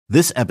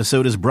This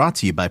episode is brought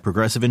to you by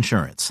Progressive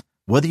Insurance.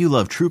 Whether you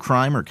love true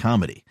crime or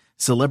comedy,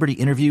 celebrity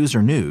interviews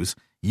or news,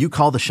 you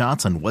call the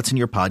shots on what's in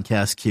your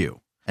podcast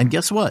queue. And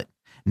guess what?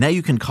 Now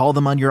you can call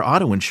them on your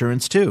auto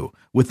insurance too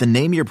with the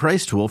Name Your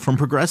Price tool from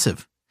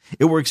Progressive.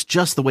 It works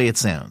just the way it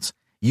sounds.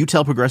 You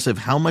tell Progressive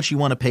how much you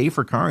want to pay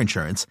for car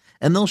insurance,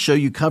 and they'll show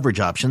you coverage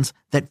options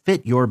that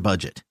fit your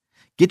budget.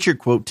 Get your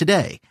quote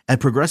today at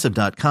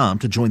Progressive.com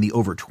to join the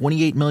over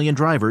 28 million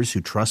drivers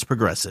who trust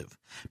Progressive.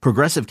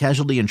 Progressive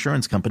Casualty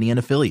Insurance Company and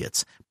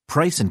Affiliates.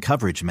 Price and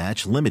coverage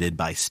match limited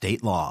by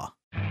state law.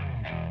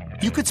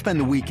 You could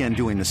spend the weekend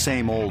doing the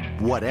same old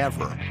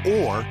whatever,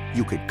 or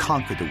you could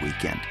conquer the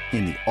weekend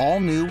in the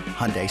all-new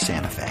Hyundai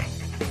Santa Fe.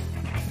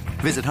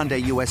 Visit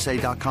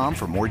HyundaiUSA.com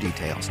for more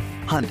details.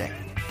 Hyundai,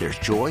 there's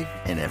joy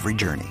in every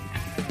journey.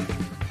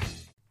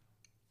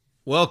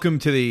 Welcome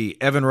to the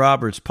Evan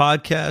Roberts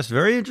podcast.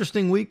 Very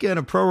interesting weekend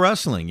of pro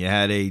wrestling. You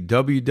had a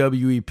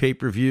WWE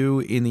pay-per-view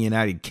in the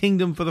United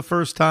Kingdom for the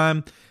first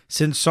time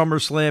since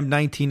SummerSlam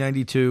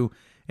 1992,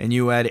 and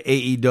you had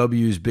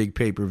AEW's big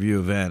pay-per-view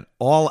event,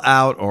 All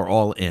Out or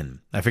All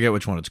In. I forget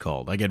which one it's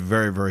called. I get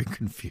very, very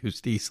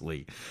confused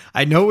easily.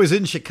 I know it was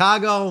in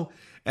Chicago,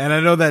 and I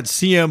know that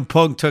CM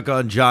Punk took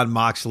on Jon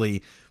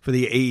Moxley for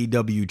the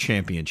AEW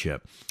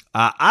championship.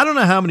 I don't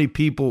know how many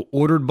people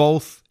ordered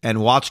both and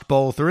watched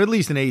both, or at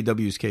least in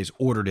AEW's case,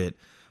 ordered it.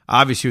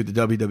 Obviously, with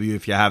the WWE,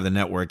 if you have the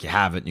network, you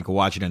have it, and you can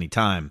watch it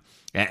anytime.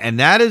 And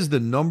that is the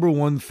number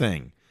one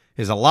thing.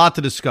 There's a lot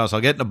to discuss.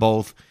 I'll get into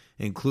both,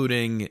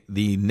 including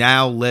the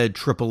now-led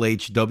Triple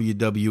H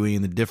WWE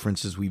and the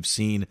differences we've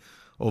seen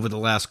over the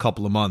last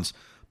couple of months.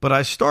 But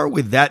I start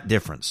with that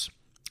difference.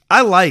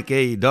 I like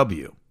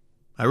AEW.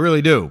 I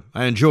really do.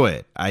 I enjoy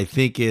it. I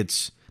think I'm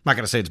not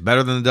going to say it's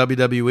better than the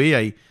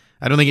WWE.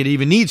 I don't think it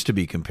even needs to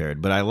be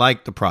compared, but I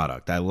like the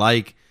product. I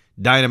like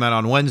Dynamite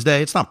on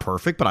Wednesday. It's not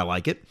perfect, but I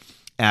like it.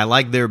 And I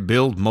like their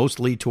build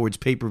mostly towards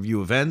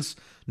pay-per-view events,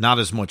 not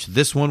as much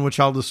this one, which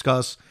I'll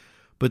discuss.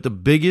 But the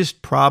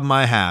biggest problem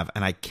I have,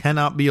 and I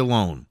cannot be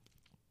alone,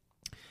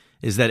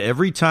 is that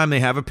every time they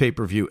have a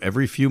pay-per-view,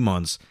 every few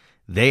months,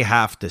 they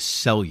have to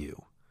sell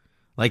you.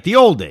 Like the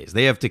old days,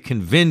 they have to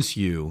convince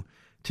you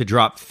to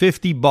drop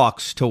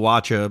 $50 to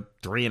watch a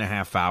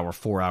 3.5-hour,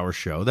 4-hour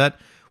show that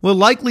will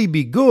likely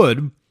be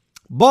good,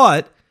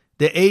 but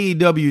the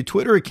AEW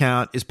Twitter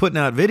account is putting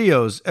out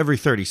videos every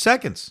 30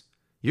 seconds.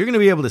 You're going to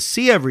be able to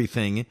see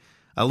everything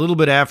a little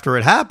bit after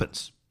it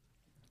happens.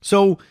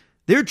 So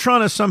they're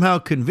trying to somehow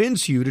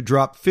convince you to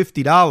drop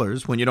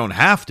 $50 when you don't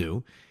have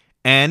to.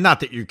 And not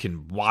that you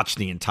can watch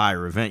the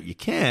entire event, you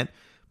can't,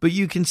 but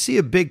you can see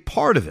a big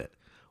part of it.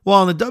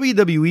 Well, in the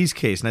WWE's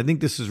case, and I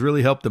think this has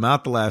really helped them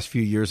out the last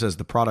few years as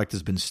the product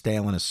has been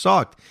stale and has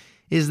sucked,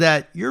 is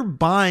that you're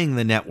buying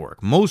the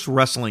network. Most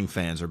wrestling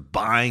fans are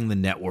buying the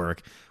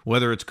network,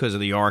 whether it's because of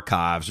the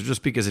archives or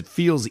just because it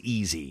feels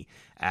easy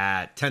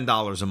at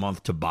 $10 a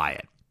month to buy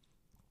it.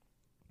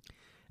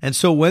 And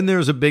so when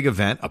there's a big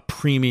event, a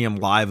premium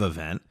live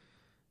event,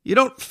 you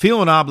don't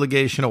feel an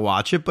obligation to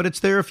watch it, but it's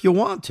there if you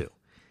want to.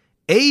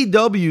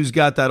 AEW's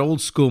got that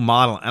old school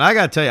model, and I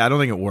got to tell you, I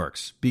don't think it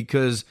works,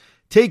 because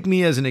take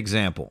me as an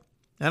example,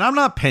 and I'm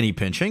not penny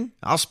pinching.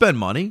 I'll spend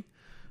money.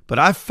 But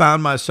I've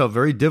found myself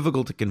very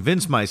difficult to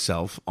convince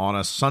myself on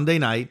a Sunday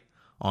night,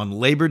 on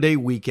Labor Day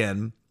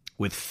weekend,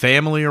 with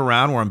family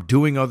around where I'm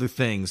doing other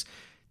things,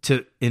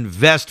 to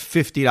invest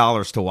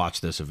 $50 to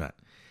watch this event.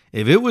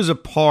 If it was a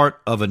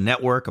part of a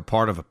network, a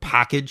part of a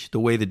package, the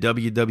way the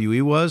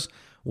WWE was,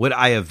 would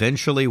I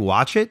eventually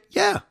watch it?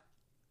 Yeah,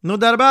 no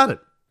doubt about it.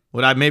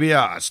 Would I maybe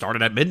start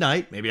it at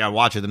midnight? Maybe I'd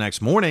watch it the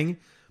next morning,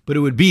 but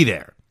it would be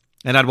there,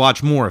 and I'd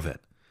watch more of it.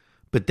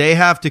 But they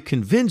have to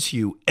convince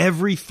you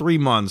every 3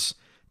 months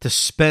to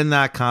spend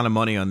that kind of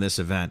money on this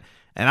event.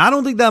 And I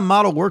don't think that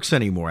model works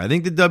anymore. I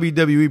think the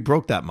WWE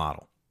broke that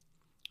model.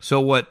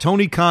 So what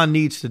Tony Khan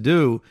needs to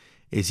do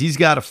is he's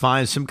got to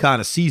find some kind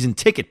of season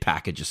ticket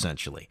package,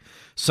 essentially.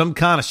 Some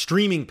kind of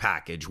streaming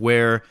package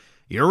where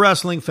you're a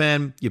wrestling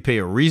fan, you pay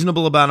a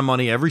reasonable amount of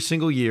money every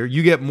single year,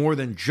 you get more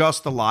than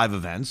just the live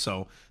events,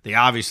 so they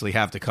obviously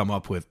have to come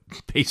up with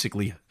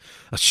basically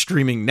a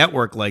streaming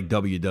network like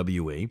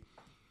WWE.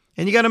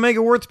 And you got to make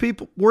it worth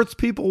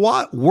people's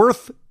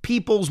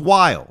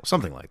while,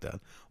 something like that.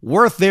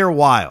 Worth their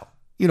while.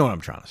 You know what I'm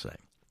trying to say.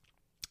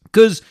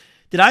 Because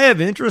did I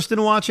have interest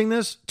in watching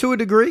this? To a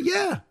degree,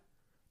 yeah.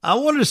 I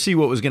wanted to see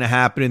what was going to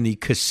happen in the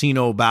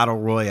Casino Battle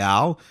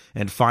Royale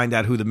and find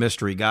out who the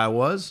mystery guy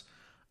was.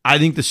 I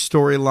think the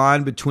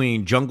storyline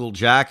between Jungle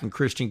Jack and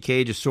Christian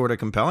Cage is sort of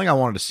compelling. I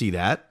wanted to see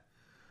that.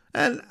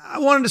 And I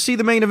wanted to see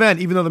the main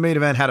event, even though the main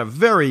event had a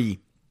very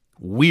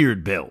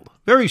weird build,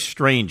 very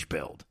strange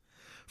build.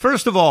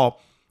 First of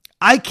all,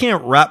 I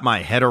can't wrap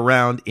my head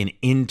around an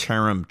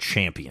interim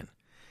champion.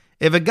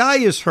 If a guy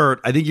is hurt,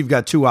 I think you've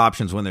got two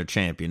options when they're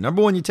champion.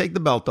 Number one, you take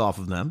the belt off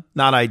of them.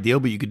 Not ideal,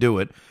 but you could do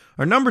it.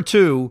 Or number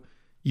two,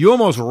 you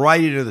almost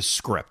write it into the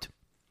script.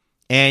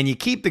 And you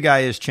keep the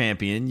guy as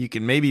champion. You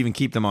can maybe even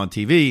keep them on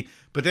TV,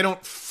 but they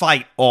don't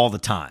fight all the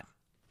time.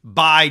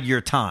 Bide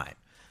your time.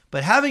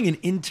 But having an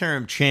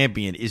interim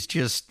champion is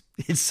just,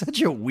 It's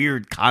such a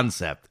weird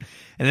concept.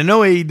 And I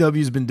know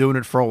AEW's been doing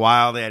it for a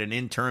while. They had an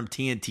interim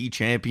TNT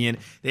champion.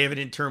 They have an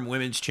interim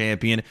women's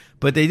champion.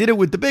 But they did it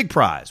with the big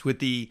prize, with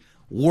the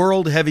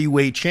World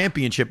Heavyweight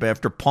Championship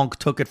after Punk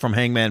took it from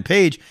Hangman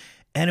Page.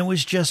 And it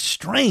was just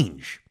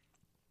strange.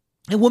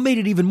 And what made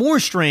it even more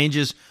strange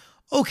is,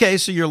 okay,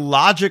 so you're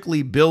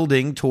logically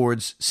building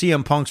towards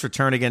CM Punk's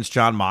return against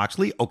Jon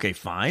Moxley. Okay,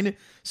 fine.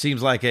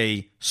 Seems like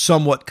a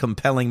somewhat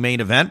compelling main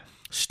event.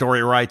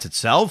 Story writes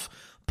itself.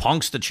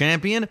 Punk's the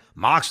champion.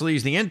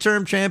 Moxley's the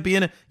interim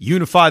champion.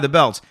 Unify the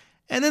belts.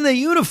 And then they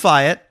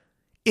unify it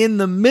in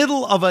the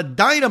middle of a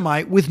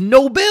Dynamite with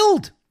no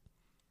build.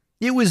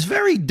 It was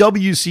very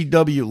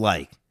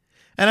WCW-like.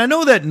 And I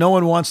know that no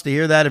one wants to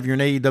hear that if you're an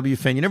AEW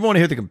fan. You never want to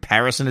hear the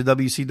comparison to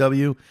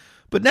WCW.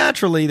 But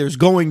naturally, there's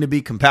going to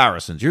be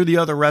comparisons. You're the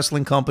other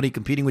wrestling company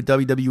competing with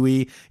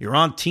WWE. You're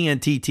on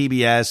TNT,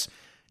 TBS.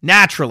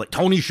 Naturally,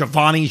 Tony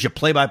Schiavone's your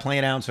play-by-play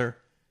announcer.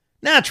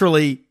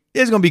 Naturally,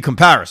 there's going to be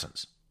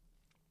comparisons.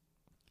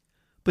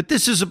 But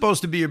this is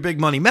supposed to be your big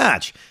money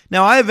match.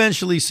 Now, I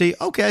eventually see,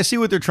 okay, I see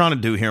what they're trying to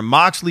do here.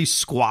 Moxley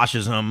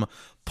squashes him.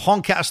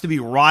 Punk has to be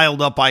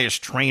riled up by his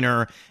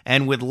trainer.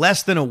 And with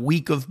less than a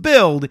week of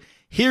build,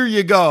 here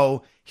you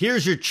go.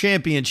 Here's your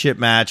championship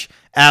match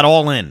at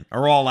All In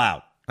or All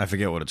Out. I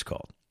forget what it's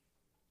called.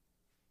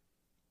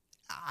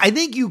 I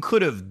think you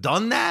could have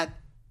done that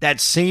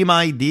same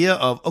idea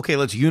of, okay,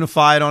 let's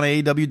unify it on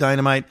AEW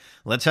Dynamite.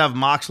 Let's have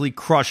Moxley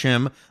crush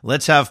him.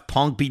 Let's have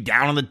Punk be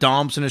down in the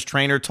dumps and his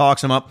trainer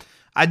talks him up.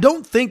 I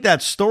don't think that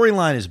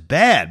storyline is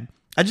bad.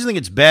 I just think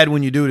it's bad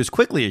when you do it as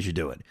quickly as you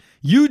do it.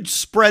 You'd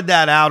spread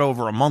that out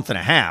over a month and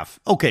a half.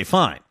 Okay,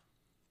 fine.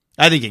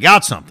 I think you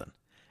got something.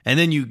 And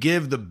then you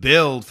give the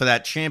build for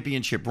that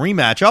championship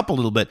rematch up a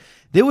little bit.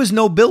 There was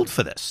no build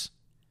for this.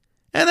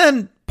 And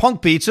then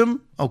Punk beats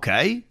him.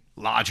 Okay,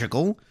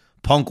 logical.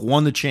 Punk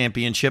won the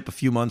championship a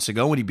few months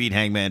ago when he beat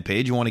Hangman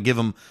Page. You want to give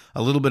him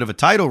a little bit of a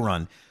title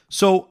run.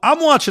 So I'm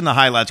watching the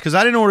highlights because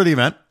I didn't order the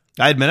event.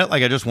 I admit it,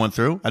 like I just went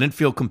through. I didn't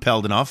feel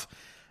compelled enough.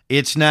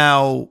 It's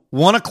now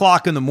 1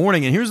 o'clock in the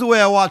morning, and here's the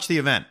way I watched the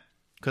event.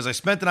 Because I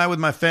spent the night with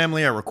my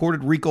family. I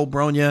recorded Rico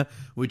Bronya,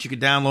 which you could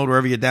download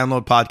wherever you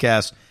download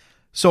podcasts.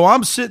 So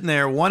I'm sitting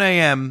there, 1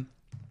 a.m.,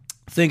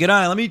 thinking,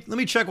 all right, let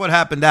me check what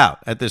happened out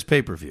at this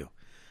pay-per-view.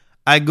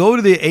 I go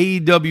to the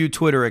AEW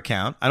Twitter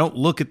account. I don't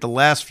look at the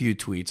last few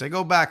tweets. I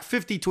go back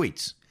 50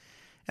 tweets.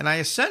 And I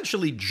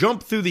essentially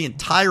jump through the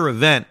entire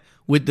event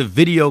with the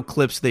video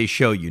clips they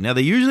show you. Now,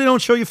 they usually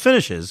don't show you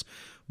finishes,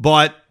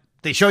 but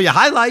they show you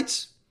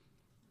highlights.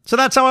 So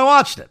that's how I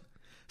watched it.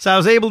 So I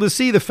was able to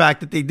see the fact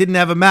that they didn't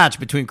have a match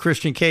between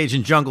Christian Cage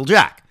and Jungle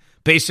Jack.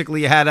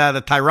 Basically, you had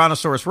the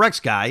Tyrannosaurus Rex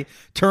guy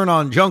turn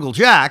on Jungle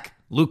Jack,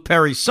 Luke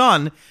Perry's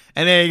son,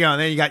 and there you go.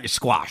 And then you got your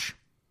squash.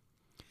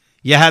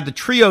 You had the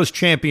Trios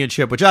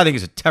Championship, which I think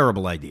is a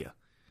terrible idea.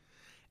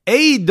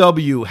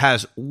 AEW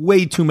has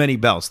way too many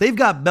belts. They've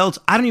got belts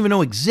I don't even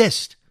know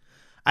exist.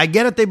 I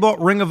get it, they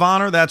bought Ring of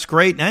Honor. That's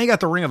great. Now you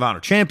got the Ring of Honor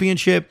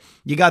Championship.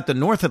 You got the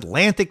North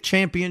Atlantic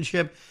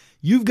Championship.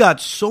 You've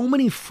got so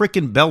many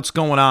freaking belts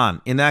going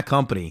on in that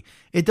company.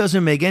 It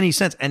doesn't make any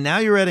sense. And now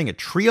you're adding a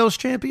Trios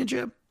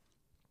Championship?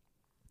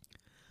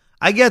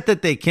 I get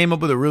that they came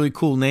up with a really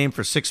cool name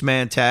for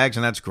six-man tags,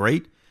 and that's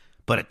great.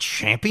 But a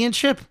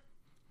championship?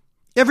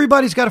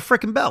 Everybody's got a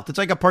freaking belt. It's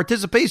like a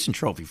participation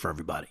trophy for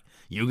everybody.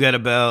 You get a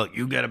belt,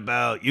 you get a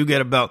belt, you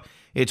get a belt.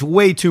 It's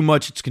way too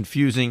much. It's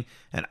confusing.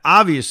 And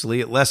obviously,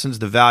 it lessens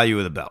the value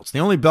of the belts. The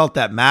only belt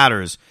that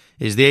matters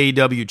is the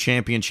AEW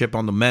Championship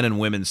on the men and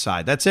women's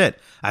side. That's it.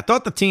 I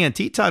thought the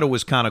TNT title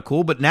was kind of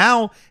cool, but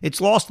now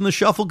it's lost in the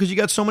shuffle because you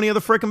got so many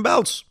other freaking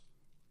belts.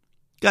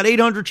 Got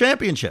 800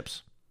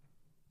 championships.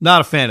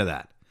 Not a fan of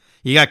that.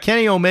 You got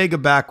Kenny Omega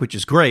back, which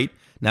is great.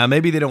 Now,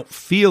 maybe they don't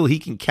feel he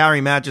can carry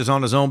matches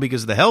on his own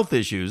because of the health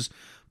issues,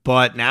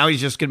 but now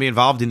he's just going to be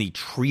involved in the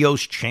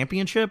Trios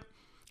Championship,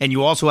 and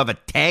you also have a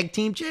Tag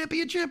Team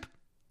Championship?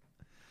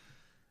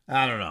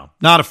 I don't know.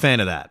 Not a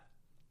fan of that.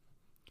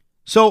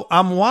 So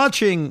I'm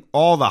watching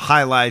all the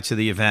highlights of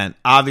the event.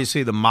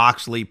 Obviously, the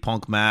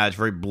Moxley-Punk match,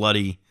 very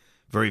bloody,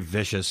 very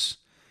vicious.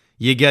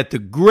 You get the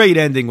great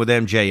ending with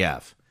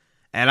MJF.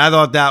 And I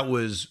thought that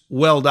was,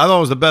 I thought it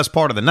was the best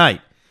part of the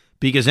night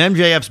because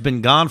MJF's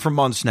been gone for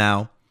months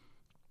now.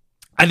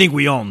 I think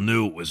we all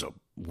knew it was a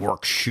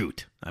work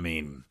shoot. I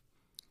mean,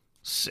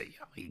 see,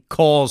 he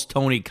calls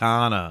Tony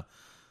Khan a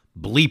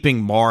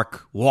bleeping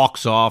mark,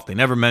 walks off. They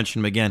never mention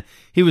him again.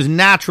 He was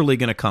naturally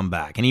going to come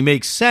back, and he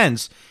makes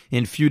sense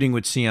in feuding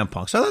with CM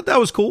Punk. So I thought that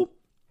was cool.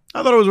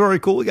 I thought it was very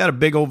cool. We got a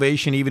big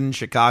ovation even in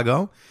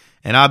Chicago,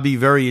 and I'd be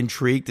very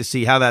intrigued to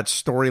see how that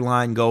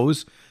storyline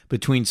goes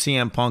between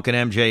CM Punk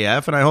and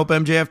MJF, and I hope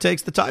MJF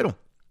takes the title.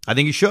 I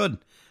think he should.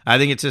 I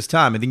think it's his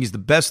time. I think he's the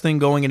best thing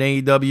going in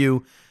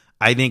AEW.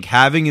 I think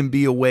having him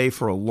be away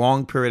for a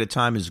long period of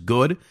time is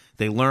good.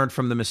 They learned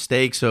from the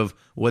mistakes of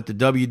what the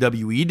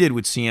WWE did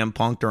with CM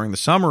Punk during the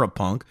summer of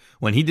Punk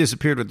when he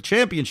disappeared with the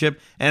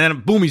championship, and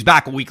then boom, he's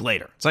back a week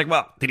later. It's like,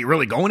 well, did he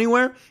really go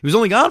anywhere? He was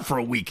only gone for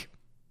a week.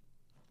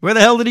 Where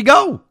the hell did he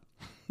go?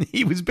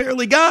 He was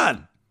barely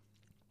gone.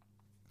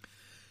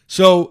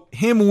 So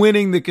him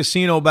winning the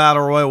Casino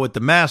Battle Royal with the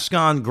mask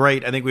on,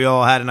 great. I think we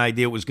all had an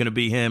idea it was going to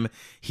be him.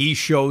 He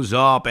shows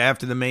up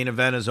after the main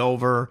event is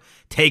over,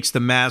 takes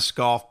the mask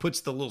off, puts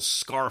the little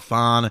scarf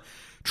on.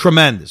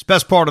 Tremendous.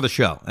 Best part of the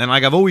show. And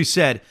like I've always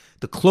said,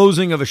 the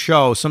closing of a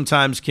show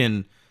sometimes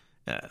can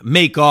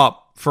make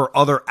up for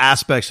other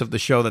aspects of the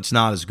show that's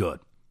not as good.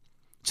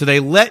 So they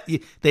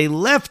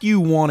left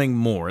you wanting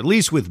more. At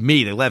least with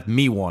me, they left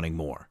me wanting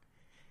more.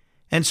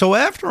 And so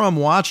after I'm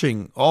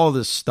watching all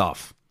this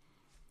stuff,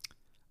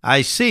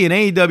 I see, and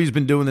AEW's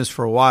been doing this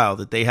for a while,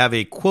 that they have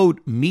a,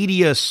 quote,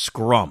 media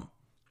scrum.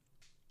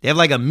 They have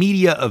like a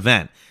media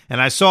event.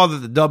 And I saw that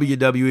the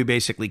WWE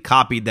basically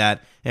copied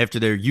that after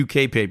their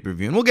UK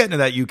pay-per-view. And we'll get into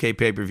that UK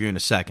pay-per-view in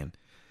a second.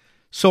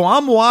 So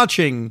I'm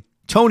watching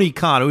Tony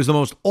Khan, who's the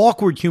most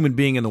awkward human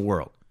being in the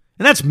world.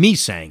 And that's me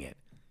saying it.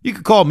 You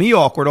could call me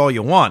awkward all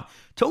you want.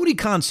 Tony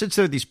Khan sits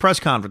there at these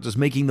press conferences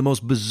making the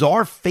most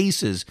bizarre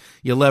faces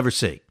you'll ever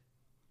see.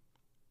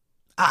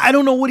 I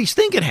don't know what he's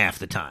thinking half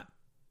the time.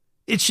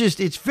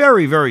 It's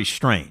very, very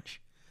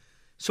strange.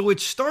 So it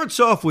starts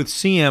off with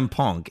CM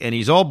Punk, and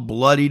he's all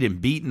bloodied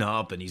and beaten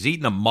up, and he's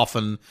eating a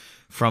muffin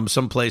from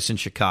someplace in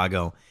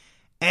Chicago.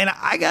 And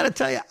I got to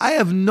tell you, I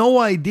have no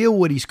idea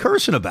what he's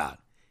cursing about.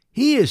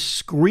 He is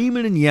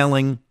screaming and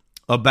yelling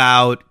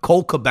about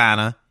Colt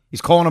Cabana.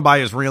 He's calling him by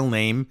his real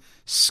name,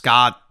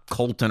 Scott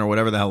Colton or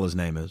whatever the hell his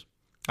name is.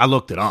 I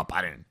looked it up.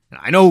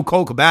 I know who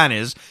Colt Cabana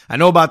is. I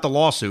know about the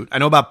lawsuit. I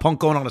know about Punk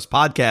going on his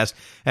podcast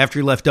after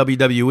he left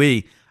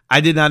WWE. I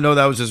did not know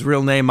that was his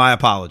real name. My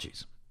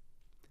apologies.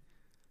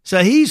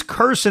 So he's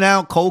cursing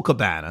out Colt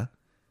Cabana.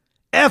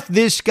 F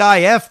this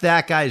guy, F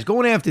that guy. He's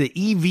going after the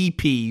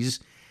EVPs.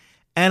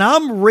 And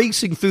I'm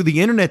racing through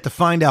the internet to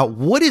find out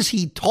what is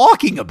he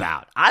talking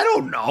about. I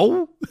don't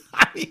know.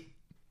 I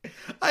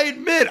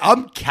admit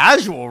I'm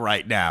casual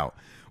right now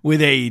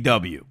with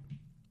AEW.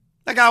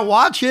 Like, I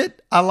watch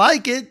it. I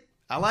like it.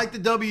 I like the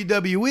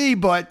WWE,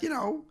 but,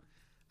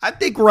 I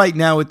think right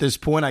now at this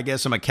point, I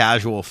guess I'm a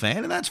casual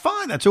fan, and that's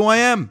fine. That's who I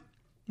am. I'm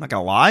not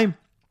going to lie.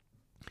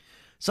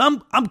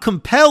 So I'm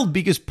compelled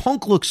because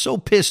Punk looks so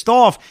pissed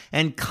off,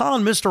 and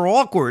Khan, Mr.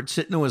 Awkward,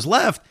 sitting to his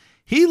left,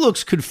 he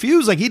looks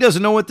confused, like he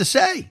doesn't know what to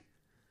say.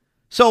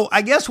 So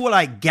I guess what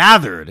I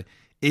gathered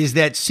is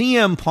that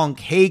CM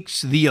Punk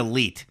hates the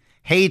Elite,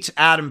 hates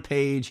Adam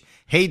Page,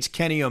 hates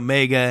Kenny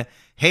Omega,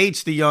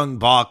 hates the Young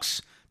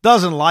Bucks,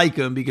 doesn't like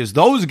him because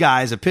those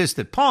guys are pissed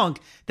at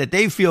Punk that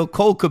they feel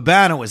Colt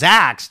Cabana was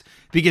axed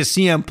because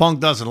CM Punk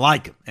doesn't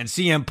like him. And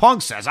CM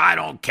Punk says, I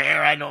don't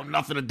care. I know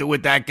nothing to do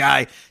with that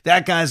guy.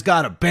 That guy's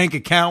got a bank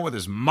account with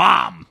his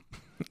mom.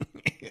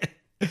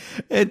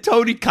 And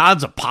Tony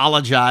Khan's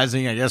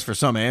apologizing, I guess, for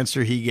some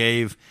answer he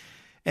gave.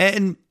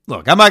 And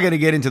look, I'm not going to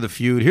get into the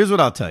feud. Here's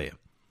what I'll tell you.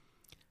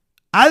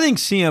 I think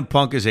CM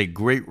Punk is a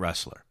great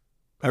wrestler.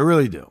 I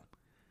really do.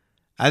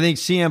 I think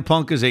CM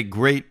Punk is a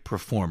great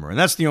performer, and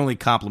that's the only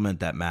compliment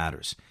that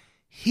matters.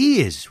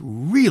 He is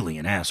really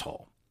an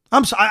asshole.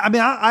 I'm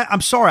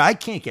sorry, I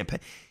can't get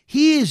past.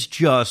 He is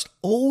just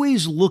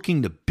always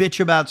looking to bitch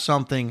about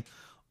something,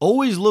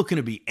 always looking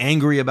to be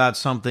angry about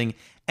something,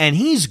 and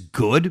he's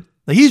good.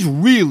 He's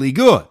really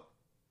good.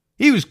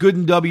 He was good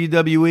in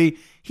WWE.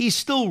 He's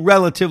still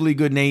relatively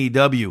good in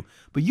AEW.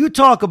 But you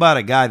talk about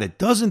a guy that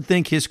doesn't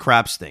think his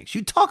crap stinks.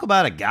 You talk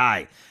about a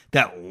guy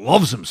that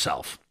loves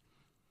himself.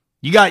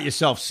 You got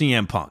yourself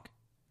CM Punk.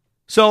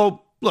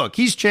 So, look,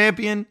 he's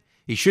champion.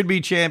 He should be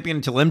champion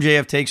until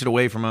MJF takes it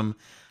away from him.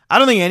 I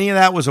don't think any of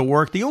that was a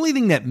work. The only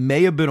thing that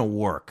may have been a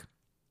work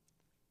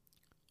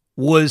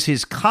was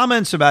his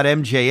comments about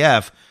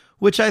MJF,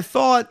 which I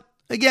thought,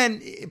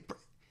 again,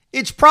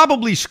 it's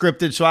probably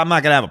scripted, so I'm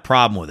not going to have a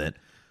problem with it.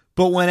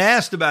 But when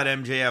asked about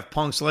MJF,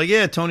 Punk's like,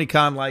 yeah, Tony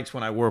Khan likes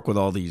when I work with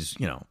all these,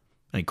 and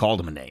he called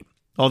him a name,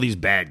 all these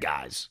bad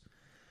guys.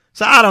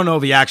 So I don't know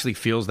if he actually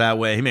feels that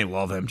way. He may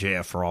love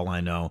MJF for all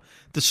I know.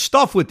 The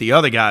stuff with the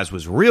other guys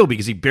was real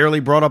because he barely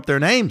brought up their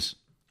names.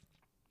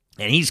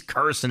 And he's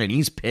cursing and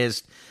he's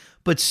pissed.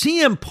 But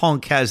CM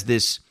Punk has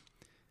this,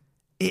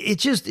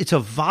 it's a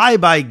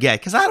vibe I get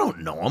because I don't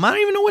know him. I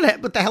don't even know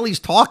what the hell he's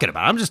talking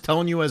about. I'm just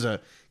telling you as a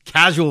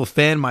casual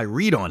fan my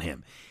read on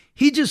him.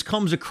 He just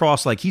comes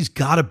across like he's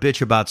got a bitch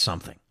about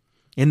something.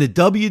 In the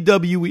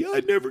WWE,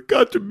 I never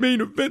got to main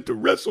event to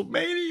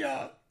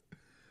WrestleMania.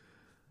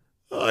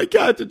 I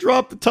got to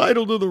drop the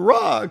title to The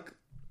Rock.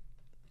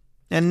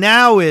 And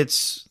now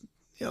it's,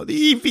 the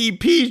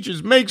EVPs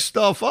just make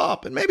stuff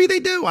up. And maybe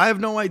they do. I have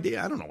no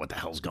idea. I don't know what the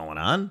hell's going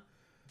on.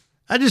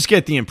 I just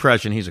get the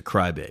impression he's a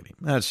crybaby.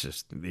 That's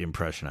just the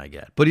impression I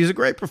get. But he's a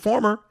great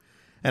performer.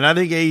 And I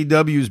think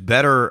AEW's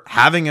better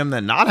having him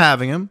than not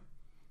having him.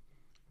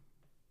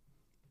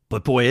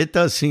 But boy, it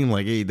does seem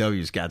like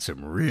AEW's got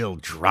some real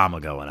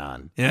drama going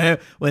on.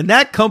 When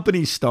that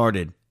company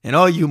started, and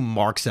all you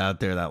marks out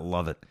there that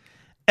love it,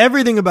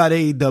 everything about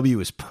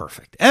AEW is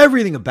perfect.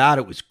 Everything about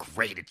it was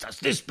great. It does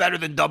this better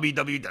than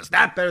WWE, does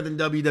that better than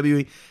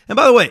WWE. And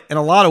by the way, in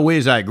a lot of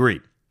ways, I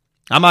agree.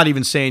 I'm not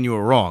even saying you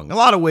were wrong. In a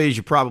lot of ways,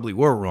 you probably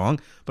were wrong,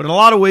 but in a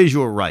lot of ways,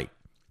 you were right.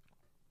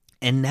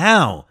 And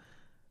now,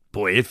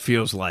 boy, it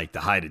feels like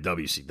the height of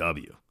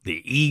WCW.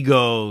 The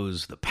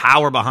egos, the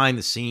power behind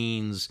the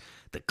scenes,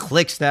 the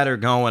cliques that are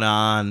going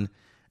on.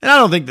 And I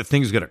don't think the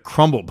thing's going to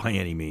crumble by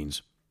any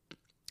means.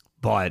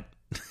 But,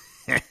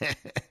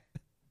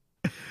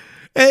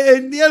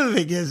 and the other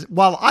thing is,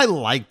 while I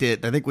liked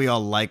it, I think we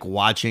all like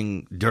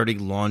watching dirty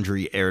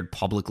laundry aired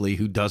publicly.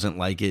 Who doesn't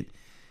like it?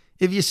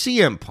 If you see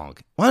CM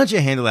Punk, why don't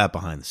you handle that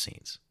behind the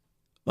scenes?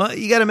 Well,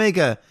 you got to make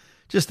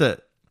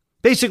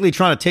basically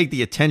trying to take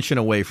the attention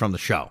away from the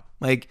show.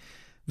 Like,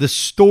 the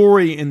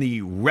story in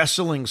the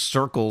wrestling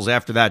circles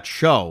after that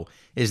show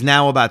is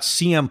now about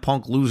CM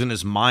Punk losing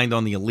his mind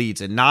on the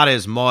Elites, and not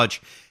as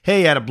much,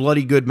 hey, had a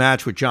bloody good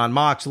match with Jon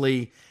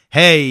Moxley.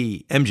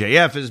 Hey,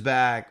 MJF is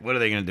back. What are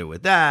they going to do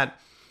with that?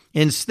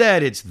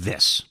 Instead, it's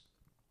this.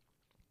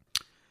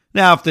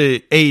 Now, if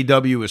the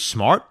AEW is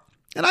smart,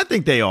 and I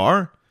think they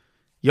are,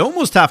 you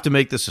almost have to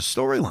make this a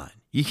storyline.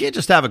 You can't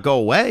just have it go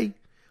away.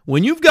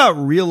 When you've got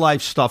real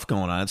life stuff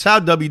going on, it's how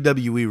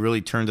WWE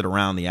really turned it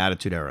around, the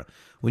Attitude Era.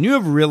 When you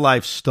have real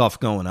life stuff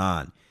going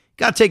on, you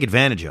got to take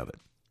advantage of it.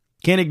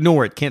 Can't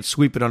ignore it, can't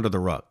sweep it under the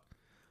rug.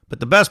 But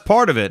the best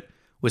part of it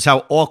was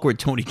how awkward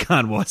Tony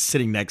Khan was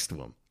sitting next to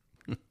him.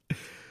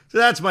 So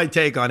that's my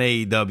take on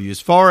AEW. As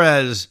far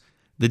as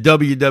the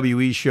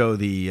WWE show,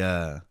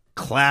 the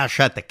Clash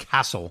at the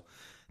Castle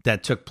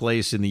that took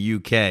place in the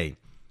UK,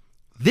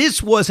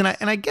 this was, and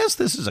I guess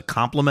this is a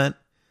compliment,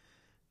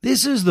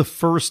 this is the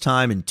first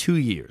time in 2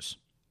 years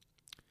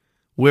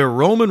where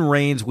Roman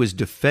Reigns was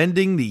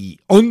defending the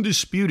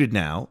undisputed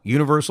now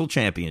Universal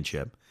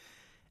Championship,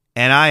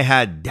 and I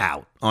had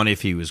doubt on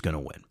if he was going to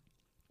win.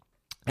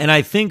 And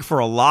I think for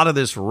a lot of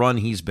this run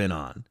he's been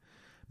on,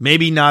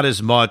 maybe not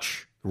as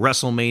much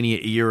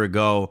WrestleMania a year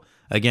ago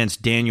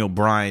against Daniel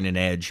Bryan and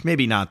Edge,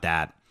 maybe not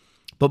that,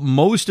 but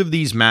most of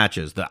these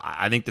matches,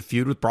 I think the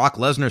feud with Brock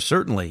Lesnar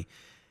certainly,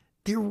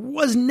 there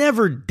was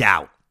never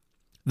doubt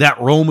that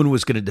Roman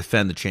was going to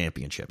defend the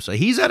championship. So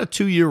he's had a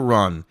 2-year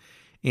run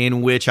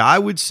in which I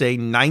would say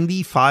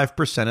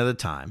 95% of the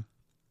time,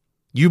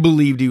 you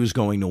believed he was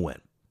going to win.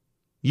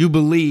 You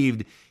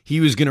believed he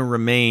was going to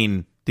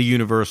remain the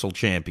Universal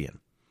Champion.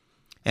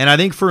 And I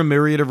think for a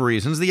myriad of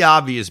reasons, the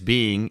obvious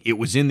being it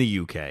was in the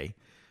UK.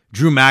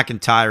 Drew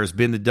McIntyre has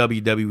been the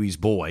WWE's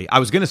boy. I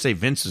was going to say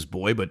Vince's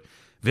boy, but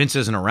Vince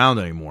isn't around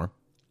anymore.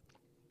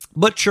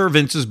 But sure,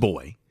 Vince's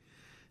boy.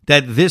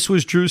 That this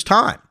was Drew's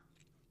time.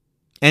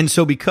 And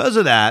so because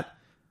of that,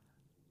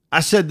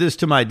 I said this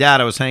to my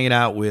dad. I was hanging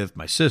out with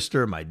my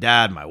sister, my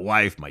dad, my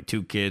wife, my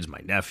 2 kids,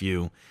 my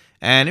nephew.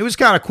 And it was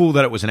kind of cool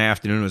that it was an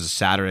afternoon. It was a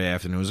Saturday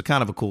afternoon. It was a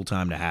kind of a cool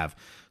time to have.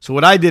 So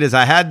what I did is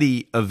I had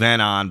the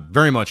event on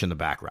very much in the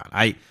background.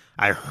 I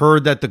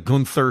heard that the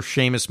Gunther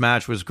Sheamus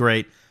match was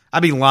great.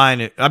 I'd be lying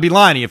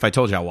to you if I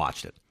told you I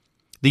watched it.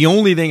 The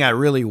only thing I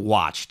really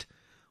watched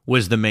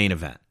was the main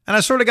event. And I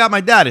sort of got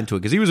my dad into it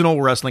because he was an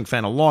old wrestling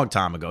fan a long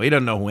time ago. He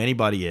doesn't know who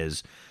anybody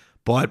is.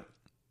 But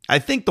I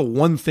think the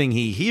one thing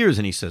he hears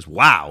and he says,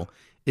 wow,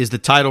 is the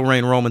title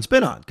reign Roman's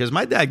been on. Because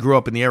my dad grew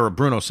up in the era of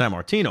Bruno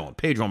Sammartino and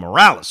Pedro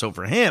Morales. So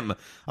for him,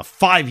 a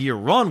 5-year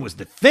run was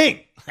the thing.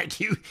 Like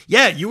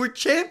you were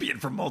champion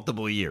for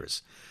multiple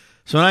years.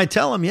 So when I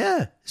tell him,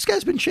 yeah, this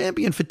guy's been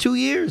champion for 2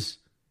 years.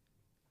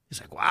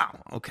 He's like, wow,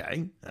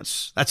 okay,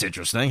 that's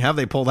interesting. How'd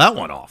they pull that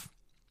one off?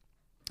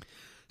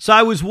 So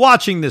I was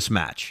watching this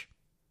match.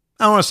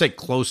 I don't want to say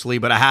closely,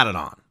 but I had it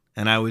on.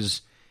 And I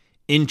was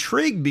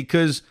intrigued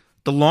because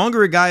the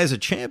longer a guy is a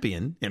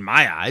champion, in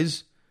my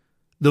eyes,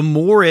 the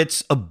more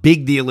it's a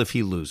big deal if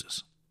he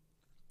loses.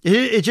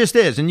 It just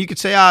is. And you could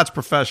say, it's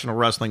professional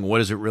wrestling. What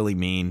does it really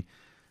mean?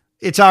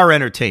 It's our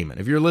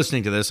entertainment. If you're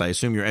listening to this, I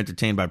assume you're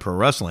entertained by pro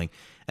wrestling.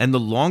 And the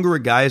longer a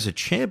guy is a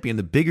champion,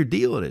 the bigger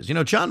deal it is. You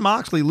know, Jon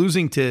Moxley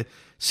losing to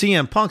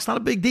CM Punk's not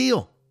a big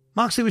deal.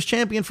 Moxley was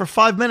champion for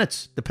 5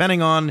 minutes,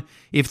 depending on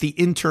if the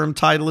interim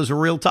title is a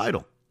real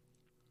title.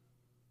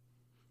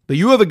 But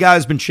you have a guy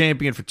who's been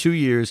champion for 2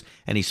 years,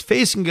 and he's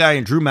facing a guy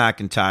in Drew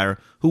McIntyre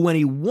who, when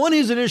he won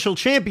his initial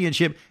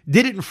championship,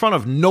 did it in front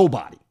of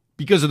nobody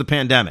because of the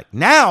pandemic.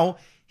 Now,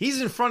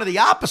 he's in front of the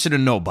opposite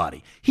of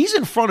nobody. He's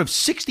in front of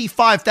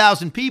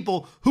 65,000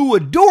 people who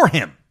adore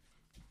him.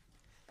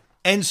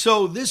 And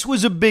so this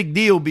was a big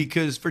deal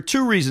because for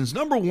 2 reasons.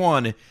 Number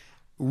one,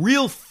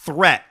 real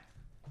threat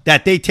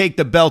that they take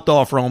the belt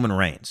off Roman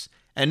Reigns.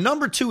 And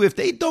number 2, if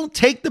they don't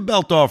take the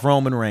belt off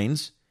Roman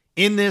Reigns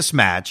in this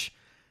match,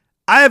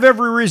 I have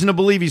every reason to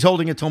believe he's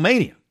holding it till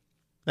Mania.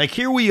 Like,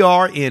 here we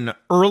are in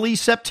early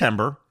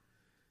September.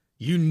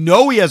 You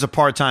know he has a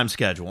part-time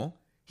schedule.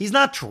 He's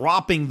not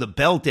dropping the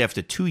belt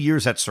after 2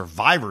 years at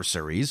Survivor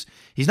Series.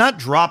 He's not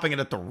dropping it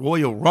at the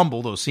Royal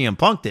Rumble, though CM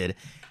Punk did.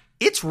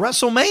 It's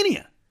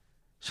WrestleMania.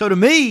 So to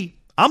me,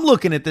 I'm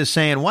looking at this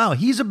saying, wow,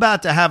 he's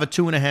about to have a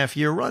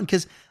 2.5-year run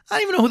because I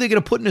don't even know who they're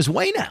going to put in his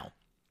way now.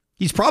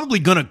 He's probably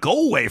going to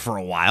go away for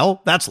a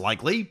while. That's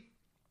likely.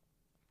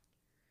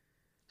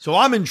 So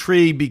I'm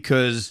intrigued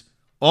because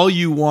all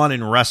you want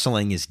in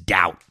wrestling is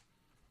doubt.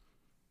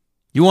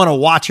 You want to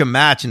watch a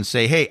match and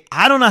say, hey,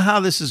 I don't know how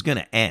this is going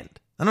to end.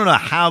 I don't know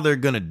how they're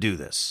going to do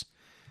this.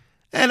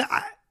 And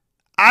I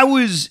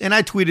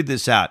tweeted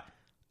this out.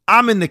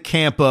 I'm in the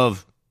camp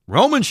of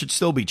Roman should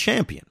still be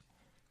champion.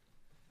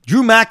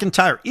 Drew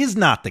McIntyre is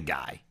not the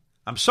guy.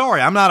 I'm sorry,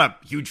 I'm not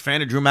a huge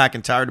fan of Drew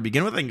McIntyre to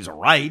begin with. I think he's all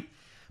right.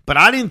 But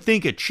I didn't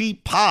think a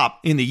cheap pop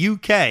in the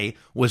UK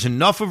was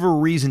enough of a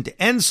reason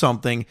to end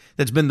something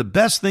that's been the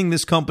best thing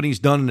this company's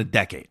done in a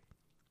decade.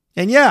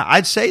 And yeah,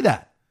 I'd say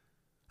that.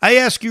 I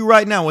ask you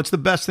right now, what's the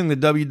best thing the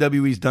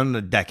WWE's done in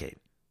a decade?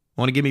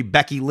 Want to give me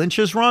Becky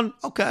Lynch's run?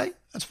 Okay,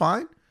 that's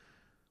fine.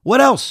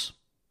 What else?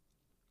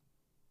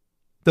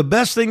 The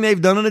best thing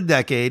they've done in a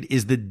decade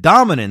is the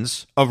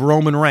dominance of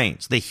Roman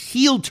Reigns, the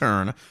heel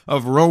turn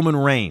of Roman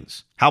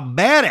Reigns. How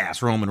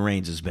badass Roman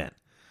Reigns has been.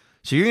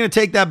 So you're going to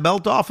take that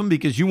belt off him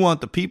because you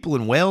want the people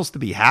in Wales to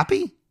be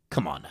happy?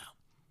 Come on now.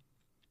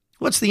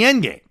 What's the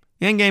end game?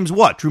 The end game's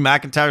what? Drew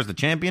McIntyre's the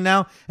champion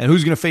now? And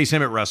who's going to face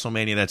him at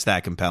WrestleMania that's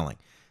that compelling?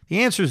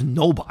 The answer is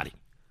nobody.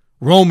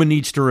 Roman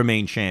needs to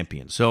remain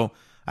champion. So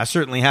I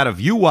certainly had a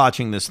view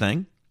watching this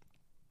thing,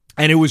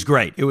 and it was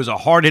great. It was a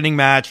hard-hitting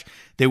match.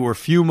 There were a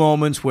few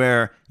moments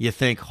where you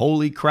think,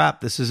 holy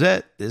crap, this is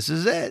it. This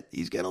is it.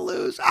 He's going to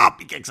lose.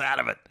 He kicks out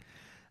of it.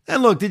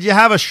 And look, did you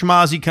have a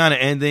schmozzy kind of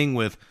ending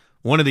with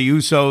one of the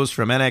Usos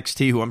from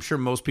NXT, who I'm sure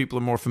most people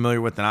are more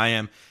familiar with than I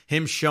am,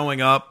 him showing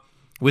up?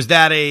 Was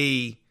that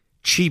a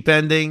cheap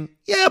ending?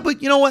 Yeah,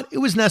 but you know what? It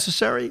was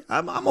necessary.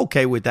 I'm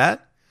okay with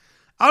that.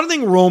 I don't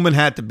think Roman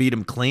had to beat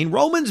him clean.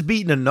 Roman's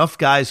beaten enough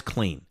guys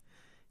clean.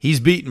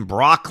 He's beaten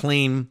Brock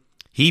clean.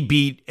 He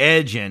beat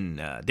Edge and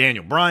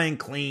Daniel Bryan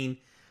clean.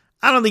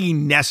 I don't think he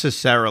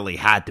necessarily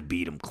had to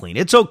beat him clean.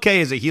 It's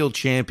okay as a heel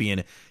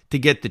champion to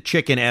get the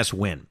chicken ass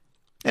win.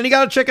 And he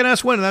got a chicken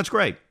ass win, and that's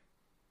great.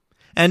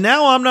 And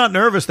now I'm not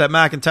nervous that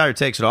McIntyre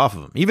takes it off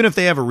of him. Even if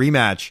they have a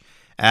rematch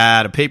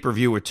at a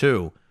pay-per-view or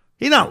two,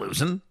 he's not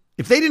losing.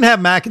 If they didn't have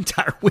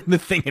McIntyre win the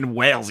thing in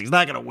Wales, he's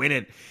not going to win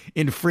it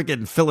in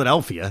freaking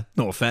Philadelphia.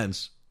 No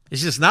offense.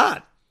 It's just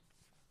not.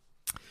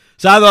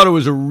 So I thought it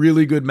was a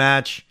really good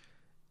match.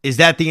 Is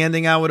that the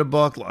ending I would have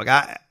booked? Look,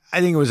 I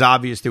think it was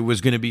obvious there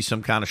was going to be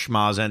some kind of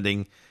schmoz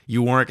ending.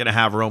 You weren't going to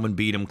have Roman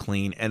beat him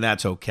clean, and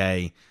that's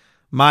okay.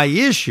 My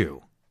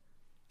issue,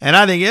 and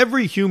I think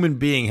every human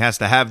being has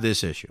to have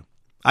this issue,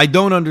 I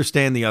don't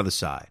understand the other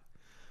side,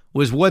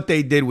 was what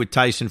they did with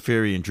Tyson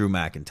Fury and Drew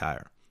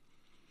McIntyre.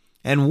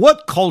 And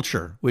What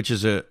Culture, which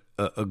is a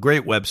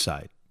great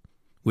website,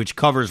 which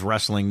covers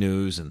wrestling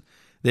news, and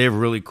they have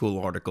really cool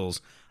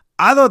articles.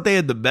 I thought they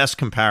had the best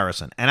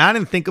comparison. And I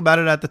didn't think about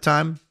it at the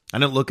time. I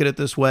didn't look at it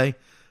this way.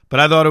 But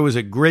I thought it was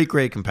a great,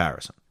 great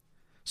comparison.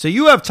 So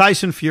you have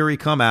Tyson Fury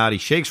come out. He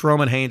shakes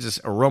Roman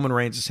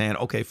Reigns' hand.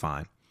 Okay,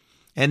 fine.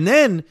 And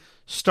then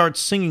starts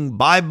singing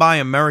Bye Bye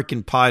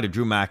American Pie to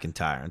Drew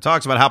McIntyre and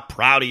talks about how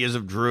proud he is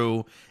of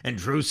Drew. And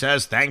Drew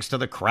says, thanks to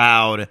the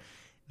crowd.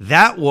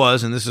 That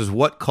was, and this is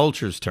What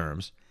Culture's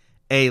terms,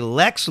 a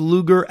Lex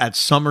Luger at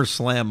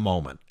SummerSlam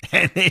moment.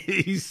 And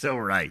he's so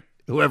right,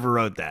 whoever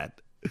wrote that.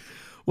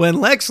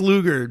 When Lex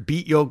Luger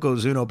beat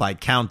Yokozuna by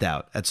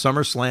countout at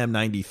SummerSlam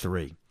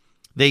 93,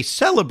 they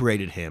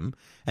celebrated him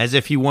as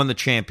if he won the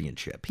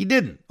championship. He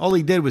didn't. All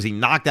he did was he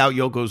knocked out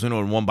Yokozuna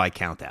and won by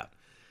countout.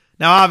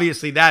 Now,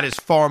 obviously, that is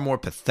far more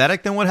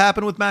pathetic than what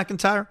happened with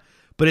McIntyre.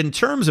 But in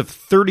terms of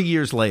 30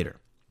 years later,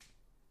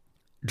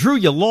 Drew,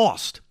 you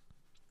lost.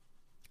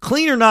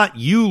 Clean or not,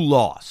 you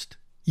lost.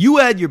 You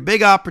had your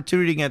big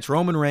opportunity against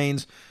Roman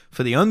Reigns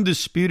for the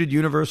undisputed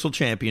Universal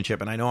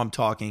Championship. And I know I'm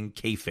talking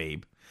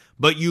kayfabe,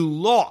 but you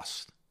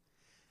lost.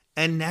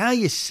 And now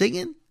you're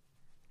singing.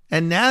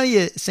 And now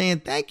you're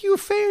saying, thank you,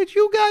 fans.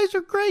 You guys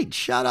are great.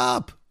 Shut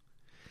up.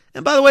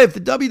 And by the way, if the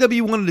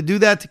WWE wanted to do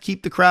that to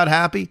keep the crowd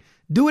happy,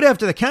 do it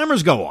after the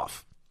cameras go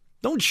off.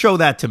 Don't show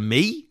that to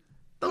me.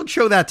 Don't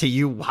show that to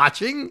you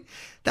watching.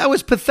 That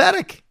was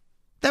pathetic.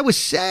 That was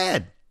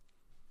sad.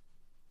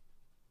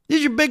 This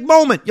is your big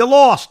moment. You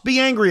lost. Be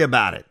angry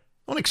about it.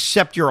 Don't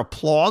accept your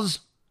applause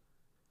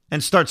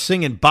and start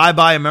singing Bye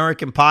Bye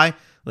American Pie.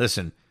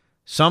 Listen,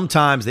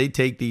 sometimes they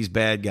take these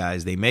bad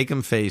guys, they make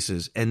them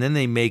faces, and then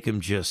they make them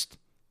just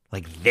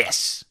like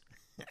this.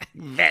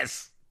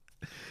 This.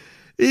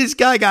 This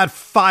guy got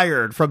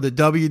fired from the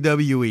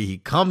WWE. He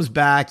comes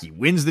back. He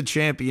wins the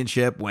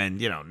championship when,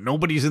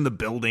 nobody's in the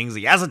buildings.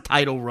 He has a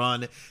title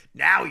run.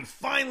 Now he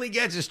finally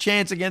gets his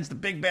chance against the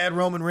big bad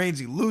Roman Reigns.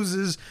 He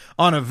loses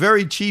on a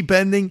very cheap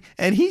ending.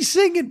 And he's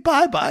singing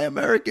Bye Bye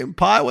American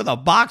Pie with a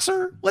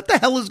boxer? What the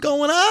hell is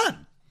going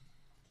on?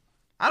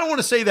 I don't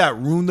want to say that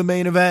ruined the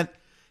main event,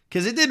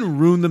 because it didn't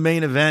ruin the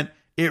main event.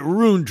 It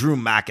ruined Drew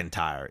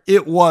McIntyre.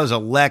 It was a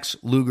Lex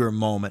Luger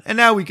moment. And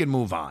now we can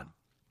move on.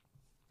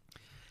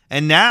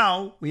 And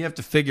now we have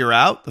to figure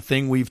out the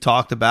thing we've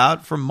talked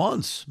about for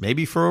months,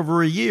 maybe for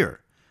over a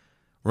year.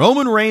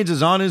 Roman Reigns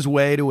is on his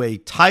way to a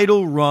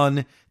title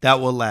run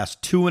that will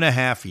last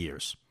 2.5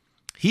 years.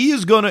 He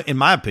is going to, in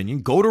my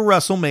opinion, go to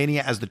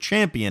WrestleMania as the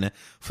champion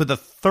for the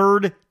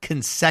third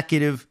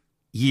consecutive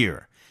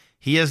year.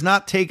 He has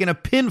not taken a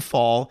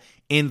pinfall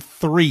in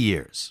 3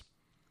 years.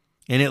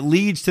 And it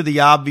leads to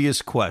the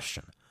obvious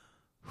question: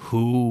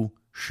 who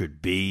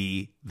should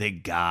be the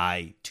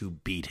guy to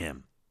beat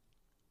him?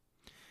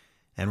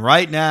 And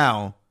right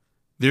now,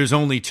 there's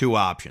only two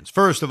options.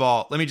 First of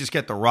all, let me just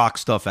get the Rock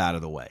stuff out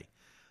of the way.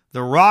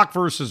 The Rock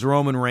versus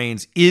Roman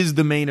Reigns is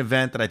the main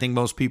event that I think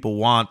most people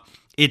want.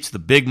 It's the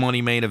big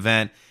money main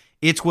event.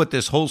 It's what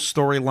this whole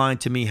storyline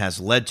to me has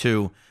led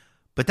to.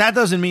 But that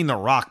doesn't mean The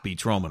Rock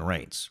beats Roman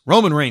Reigns.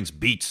 Roman Reigns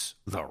beats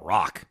The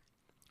Rock.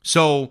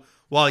 So,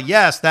 while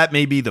yes, that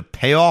may be the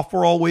payoff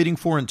we're all waiting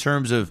for in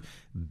terms of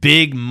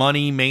big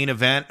money main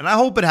event, and I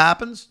hope it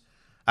happens.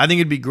 I think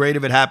it'd be great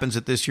if it happens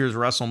at this year's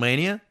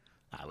WrestleMania.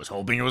 I was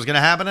hoping it was going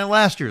to happen at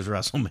last year's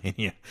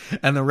WrestleMania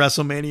and the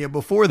WrestleMania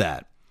before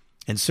that.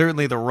 And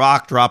certainly The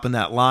Rock dropping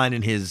that line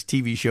in his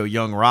TV show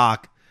Young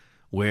Rock,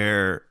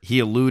 where he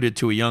alluded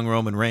to a young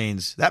Roman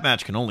Reigns. That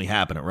match can only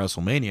happen at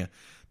WrestleMania.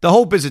 The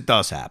hope is it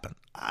does happen.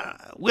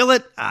 Will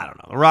it? I don't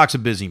know. The Rock's a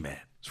busy man.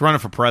 He's running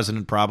for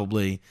president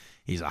probably.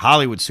 He's a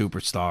Hollywood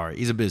superstar.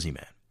 He's a busy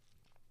man.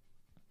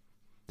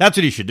 That's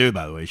what he should do,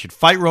 by the way. He should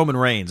fight Roman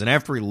Reigns, and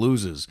after he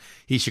loses,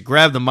 he should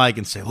grab the mic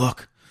and say,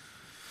 look,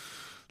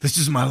 this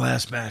is my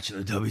last match in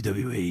the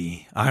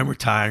WWE. I'm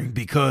retiring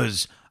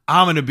because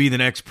I'm going to be the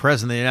next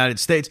president of the United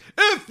States.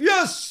 If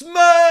you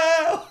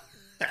smile!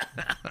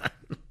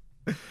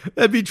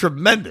 That'd be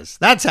tremendous.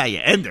 That's how you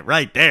end it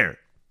right there.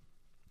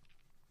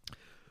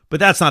 But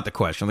that's not the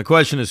question. The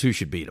question is who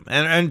should beat him.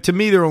 And to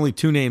me, there are only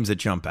two names that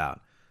jump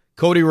out.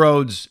 Cody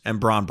Rhodes and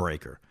Braun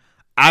Breaker.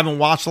 I haven't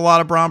watched a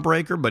lot of Braun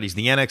Breaker, but he's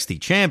the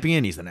NXT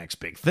champion. He's the next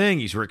big thing.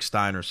 He's Rick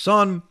Steiner's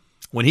son.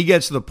 When he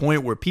gets to the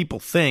point where people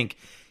think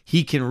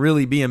he can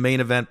really be a main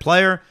event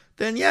player,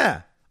 then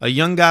yeah, a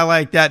young guy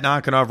like that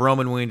knocking off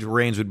Roman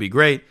Reigns would be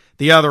great.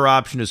 The other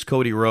option is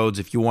Cody Rhodes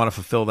if you want to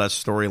fulfill that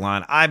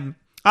storyline.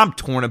 I'm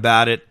torn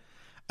about it.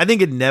 I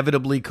think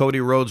inevitably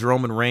Cody Rhodes,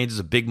 Roman Reigns is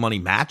a big money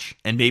match,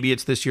 and maybe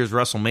it's this year's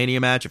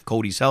WrestleMania match if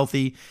Cody's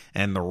healthy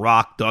and The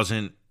Rock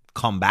doesn't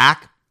come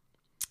back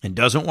and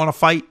doesn't want to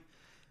fight.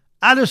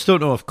 I just don't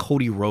know if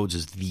Cody Rhodes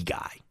is the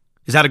guy.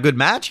 Is that a good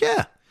match?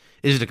 Yeah.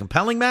 Is it a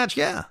compelling match?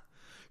 Yeah.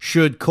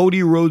 Should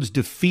Cody Rhodes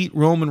defeat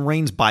Roman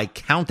Reigns by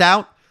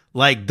countout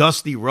like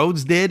Dusty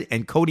Rhodes did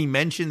and Cody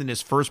mentioned in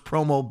his first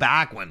promo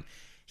back when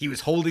he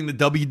was holding the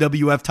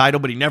WWF title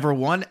but he never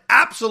won?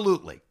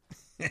 Absolutely.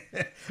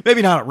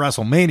 Maybe not at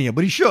WrestleMania,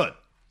 but he should.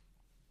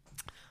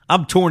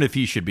 I'm torn if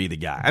he should be the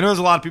guy. I know there's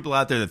a lot of people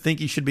out there that think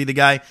he should be the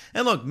guy.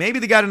 And look, maybe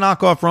the guy to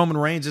knock off Roman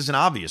Reigns isn't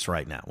obvious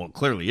right now. Well, it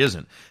clearly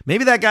isn't.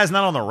 Maybe that guy's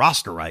not on the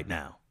roster right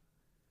now.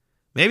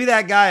 Maybe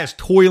that guy is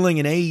toiling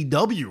in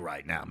AEW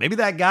right now. Maybe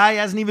that guy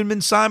hasn't even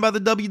been signed by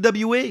the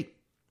WWE.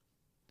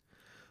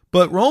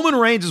 But Roman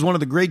Reigns is one of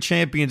the great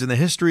champions in the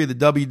history of the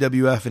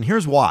WWF, and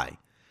here's why.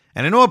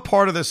 And I know a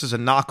part of this is a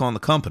knock on the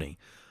company,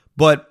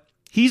 but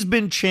he's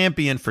been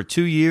champion for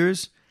 2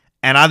 years,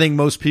 and I think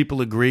most people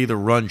agree the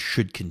run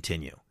should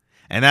continue.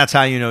 And that's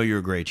how you know you're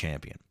a great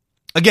champion.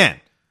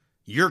 Again,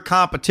 your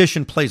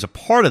competition plays a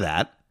part of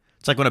that.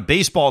 It's like when a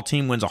baseball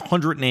team wins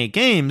 108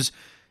 games,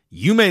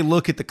 you may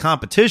look at the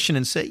competition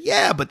and say,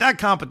 yeah, but that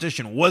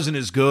competition wasn't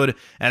as good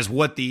as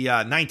what the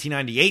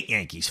 1998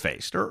 Yankees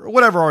faced, or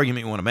whatever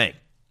argument you want to make.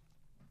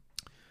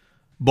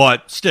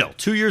 But still,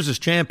 2 years as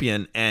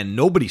champion, and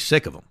nobody's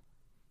sick of him.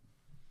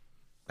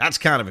 That's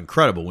kind of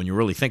incredible when you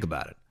really think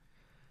about it.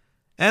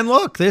 And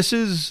look, this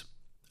is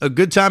a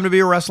good time to be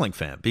a wrestling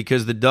fan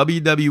because the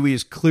WWE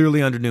is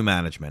clearly under new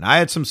management. I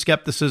had some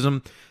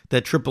skepticism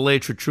that Triple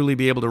H would truly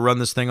be able to run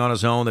this thing on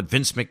his own, that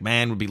Vince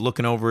McMahon would be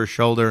looking over his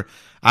shoulder.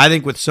 I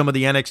think with some of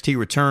the NXT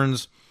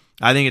returns,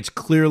 I think it's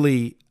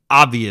clearly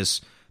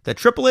obvious that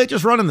Triple H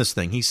is running this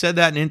thing. He said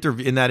that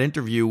in that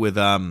interview with,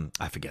 I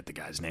forget the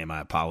guy's name, I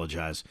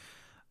apologize.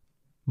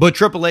 But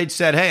Triple H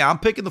said, hey, I'm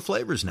picking the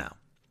flavors now.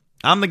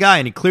 I'm the guy,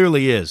 and he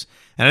clearly is.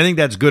 And I think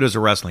that's good as a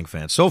wrestling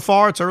fan. So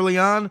far, it's early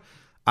on.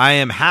 I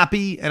am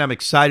happy, and I'm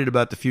excited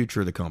about the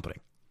future of the company.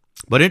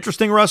 But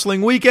interesting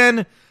wrestling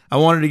weekend. I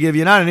wanted to give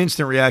you not an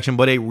instant reaction,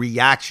 but a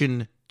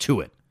reaction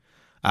to it.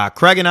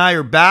 Craig and I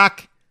are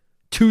back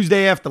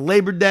Tuesday after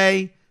Labor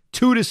Day,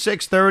 2 to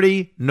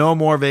 6:30. No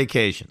more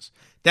vacations.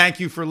 Thank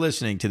you for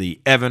listening to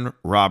the Evan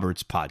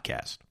Roberts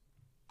Podcast.